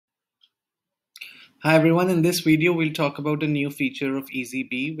Hi everyone, in this video we'll talk about a new feature of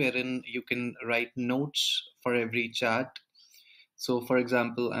Eazybe wherein you can write notes for every chat. So for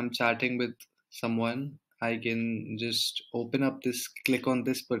example, I'm chatting with someone, I can just open up this, click on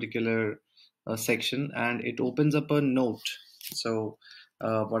this particular section and it opens up a note. So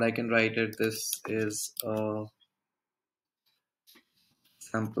what I can write it, this is a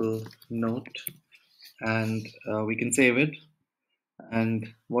sample note and we can save it. And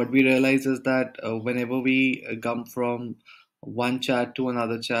what we realize is that whenever we come from one chat to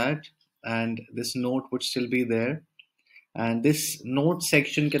another chat, and this note would still be there. And this note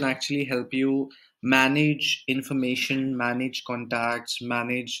section can actually help you manage information, manage contacts,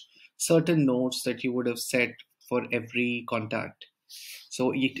 manage certain notes that you would have set for every contact.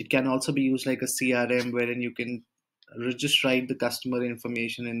 So it can also be used like a CRM wherein you can just write the customer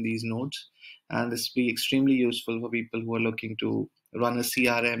information in these notes. And this will be extremely useful for people who are looking to run a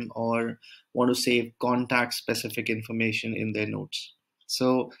CRM or want to save contact specific information in their notes.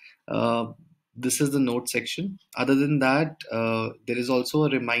 So this is the note section. Other than that, there is also a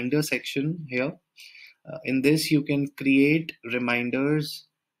reminder section here. In this, you can create reminders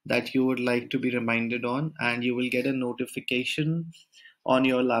that you would like to be reminded on, and you will get a notification on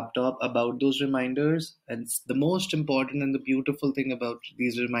your laptop about those reminders. And the most important and the beautiful thing about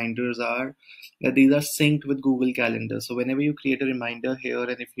these reminders are that these are synced with Google Calendar. So whenever you create a reminder here,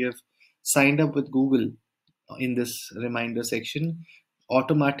 and if you have signed up with Google in this reminder section,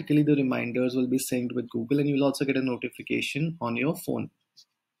 automatically the reminders will be synced with Google, and you'll also get a notification on your phone.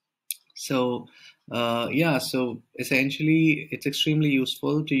 So yeah, so essentially it's extremely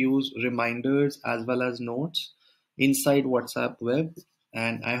useful to use reminders as well as notes inside WhatsApp web,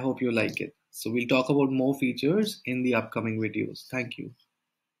 and I hope you like it. So we'll talk about more features in the upcoming videos. Thank you.